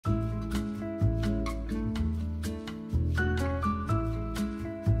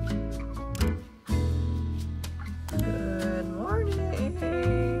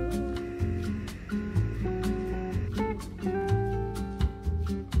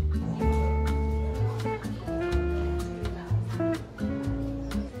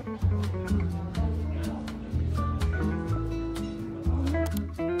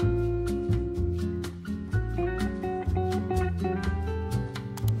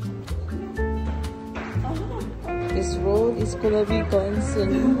this road is gonna be gone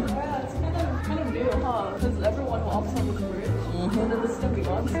soon. Yeah, it's kind of new, huh? Because everyone walks on this bridge, and then this is gonna be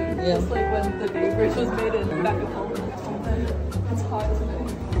gone soon. Yeah. Just like when the Bay Bridge was made in back at home. It's hot today.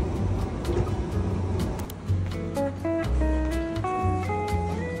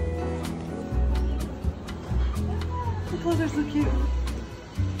 The clothes are so cute.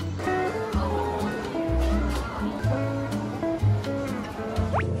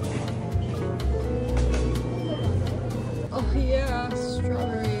 Oh yeah,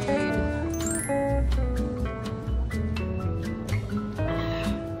 strawberry.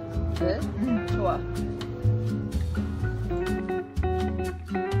 네? 좋아.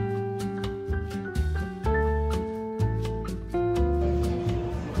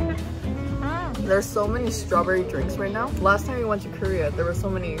 There's so many strawberry drinks right now. Last time we went to Korea, there were so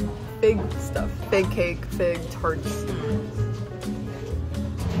many fig stuff. Fig cake, fig tarts.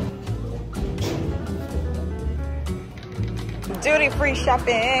 Duty-free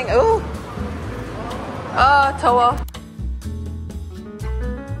shopping. Ooh. 더워.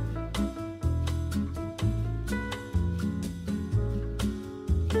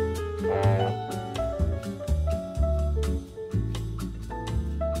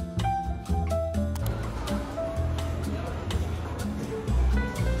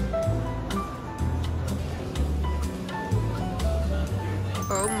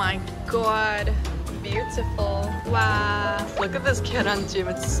 Oh my god. Beautiful. Wow. Look at this 계란찜.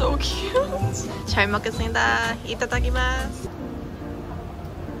 It's so cute. 잘 먹겠습니다. 이따다키마스.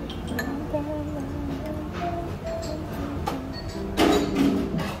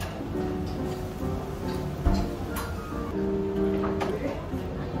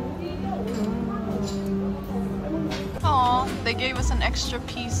 Aw, they gave us an extra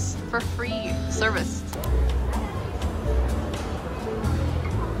piece for free service.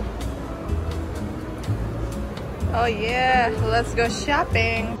 Oh yeah, let's go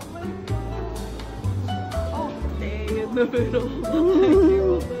shopping. Oh, hey, in the middle. Thank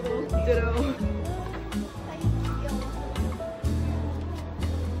you, ditto.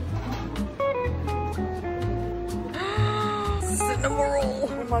 Cinnamon roll.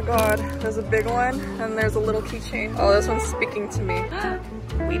 Oh my god, there's a big one and there's a little keychain. Oh, this one's speaking to me.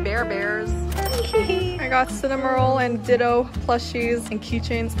 We bears. I got cinnamon roll and ditto plushies and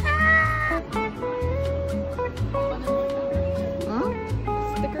keychains.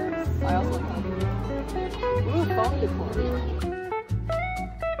 I also like that. Ooh, phone decor.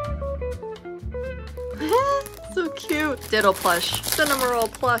 So cute. Ditto plush, cinnamon roll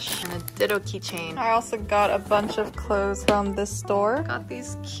plush, and a ditto keychain. I also got a bunch of clothes from this store. Got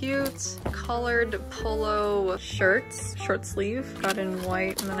these cute colored polo shirts, short sleeve. Got in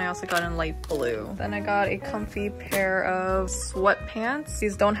white, and then I also got in light blue. Then I got a comfy pair of sweatpants.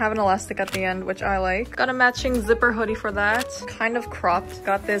 These don't have an elastic at the end, which I like. Got a matching zipper hoodie for that. Kind of cropped.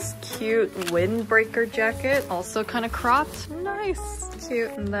 Got this cute windbreaker jacket, also kind of cropped. Nice.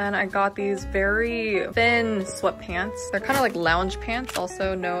 Cute. And then I got these very thin sweatpants. They're kind of like lounge pants,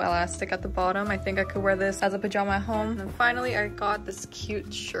 also no elastic at the bottom. I think I could wear this as a pajama at home. And finally, I got this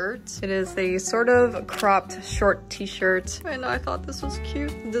cute shirt. It is a sort of cropped short t-shirt, and I thought this was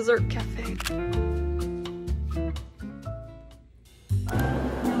cute. Dessert cafe.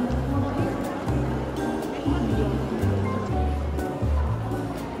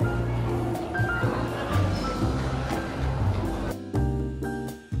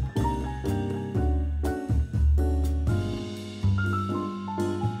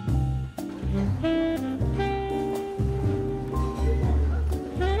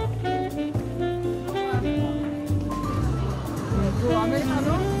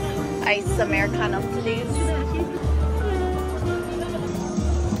 Ice Americano, please.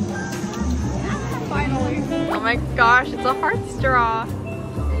 Finally. Oh my gosh, it's a heart straw.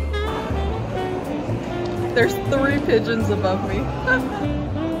 There's 3 pigeons above me.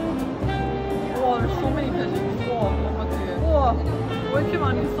 Wow, there's so many pigeons. Wow, 어떡해. 우와, 왜 이렇게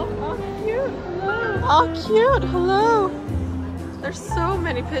많이 있어? Oh, cute. Hello. Oh, cute. Hello. There's so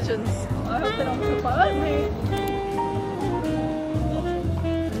many pigeons. I hope they don't poop on me.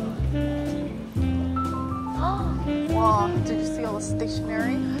 Wow, did you see all the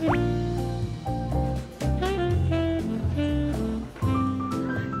stationery?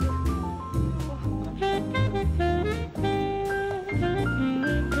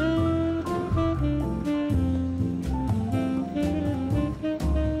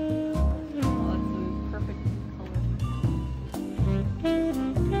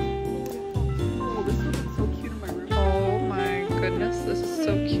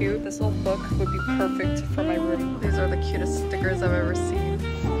 This little book would be perfect for my room. These are the cutest stickers I've ever seen.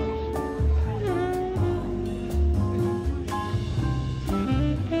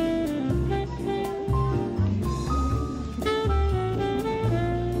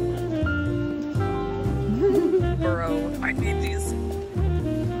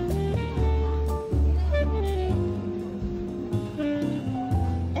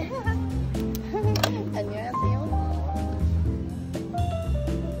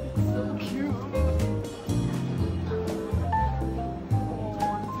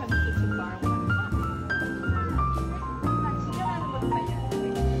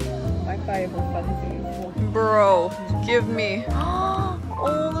 Bible fancy. Bro, give me. Oh,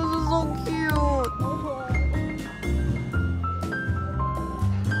 this is so cute.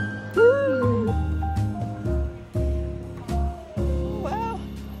 Wow.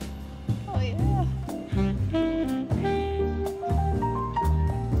 Oh yeah.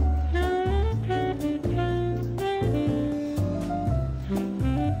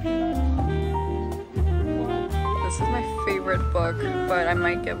 This is my favorite book, but I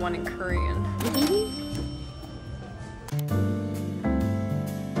might get one in Korean.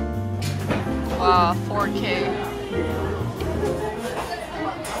 Wow, 4K.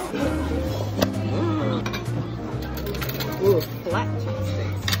 Ooh, flat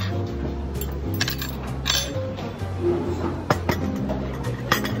chopsticks.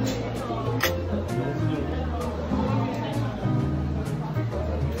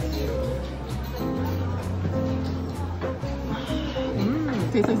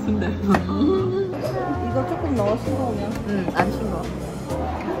 되게 쓴데. 이거 조금 넣어 싱거우면. 안 싱거워.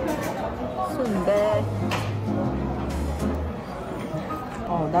 순대.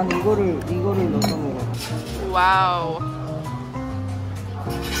 난 이거를 넣어서 먹어. Wow.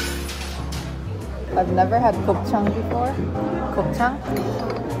 I've never had 곱창 before. 곱창?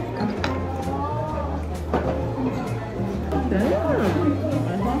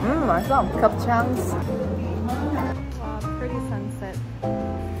 맛있어. 곱창. Wow, pretty sunset.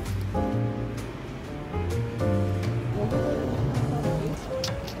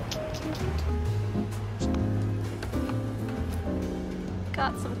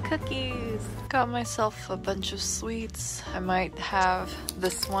 Got some cookies. Got myself a bunch of sweets. I might have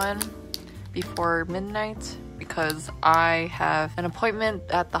this one before midnight because I have an appointment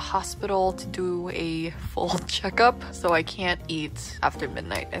at the hospital to do a full checkup, so I can't eat after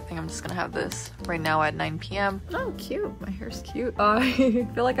midnight. I think I'm just gonna have this right now at 9 p.m. Oh, cute. My hair's cute. I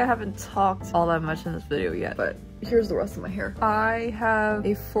feel like I haven't talked all that much in this video yet, but here's the rest of my hair. I have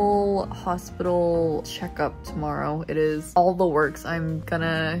a full hospital checkup tomorrow. It is all the works. I'm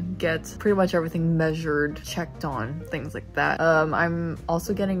gonna get pretty much everything measured, checked on, things like that. I'm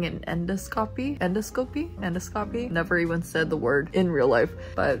also getting an endoscopy. Never even said the word in real life,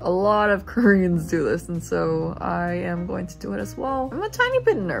 but a lot of Koreans do this, and so I am going to do it as well. I'm a tiny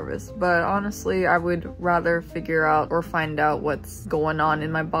bit nervous, but honestly, I would rather figure out or find out what's going on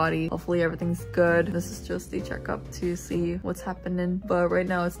in my body. Hopefully everything's good. This is just a checkup to see what's happening, but right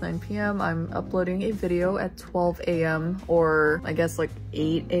now it's 9 p.m. I'm uploading a video at 12 a.m. or I guess like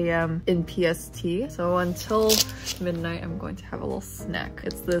 8 a.m. in PST, so until midnight I'm going to have a little snack.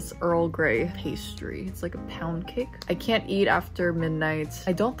 It's this Earl Grey pastry. It's like a pound cake. I can't eat after midnight.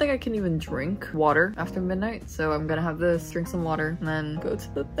 I don't think I can even drink water after midnight, so I'm gonna have this, drink some water, and then go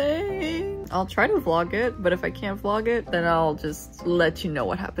to the thing. I'll try to vlog it, but if I can't vlog it, then I'll just let you know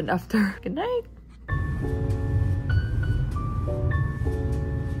what happened after. Good night.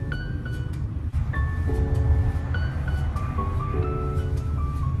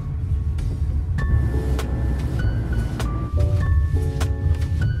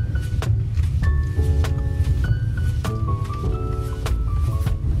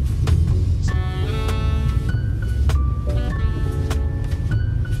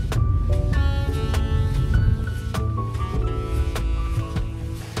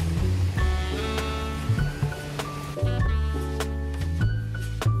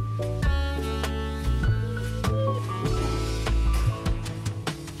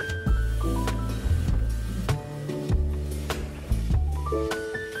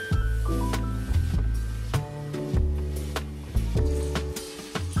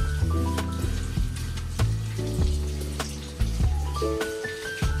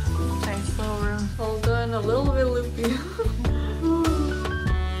 A little bit loopy.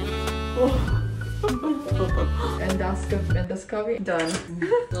 Endoscopy done.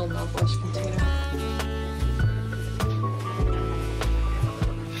 Still mouthwash container.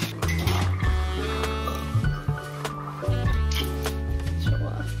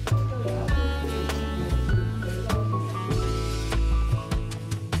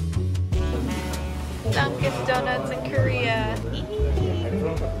 Dunkin' Donuts in Korea.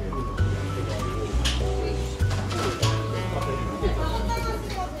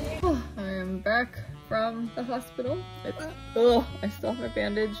 Back from the hospital. I still have my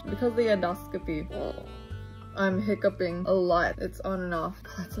bandage because of the endoscopy. I'm hiccuping a lot. It's on and off.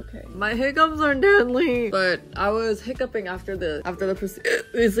 That's okay. My hiccups are deadly. But I was hiccuping after the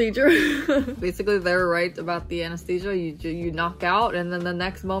procedure. Basically, they're right about the anesthesia. You knock out, and then the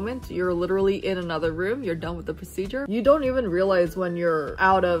next moment, you're literally in another room. You're done with the procedure. You don't even realize when you're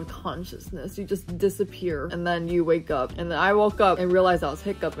out of consciousness. You just disappear, and then you wake up. And then I woke up and realized I was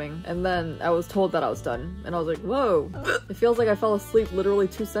hiccuping, and then I was told that I was done. And I was like, whoa. It feels like I fell asleep literally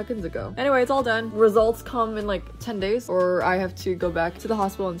 2 seconds ago. Anyway, it's all done. Results come in like 10 days, or I have to go back to the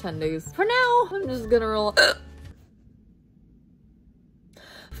hospital in 10 days. For now, I'm just gonna relax.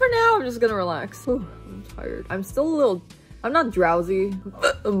 Whew, I'm tired. I'm still a little, I'm not drowsy,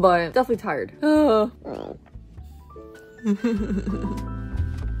 but definitely tired.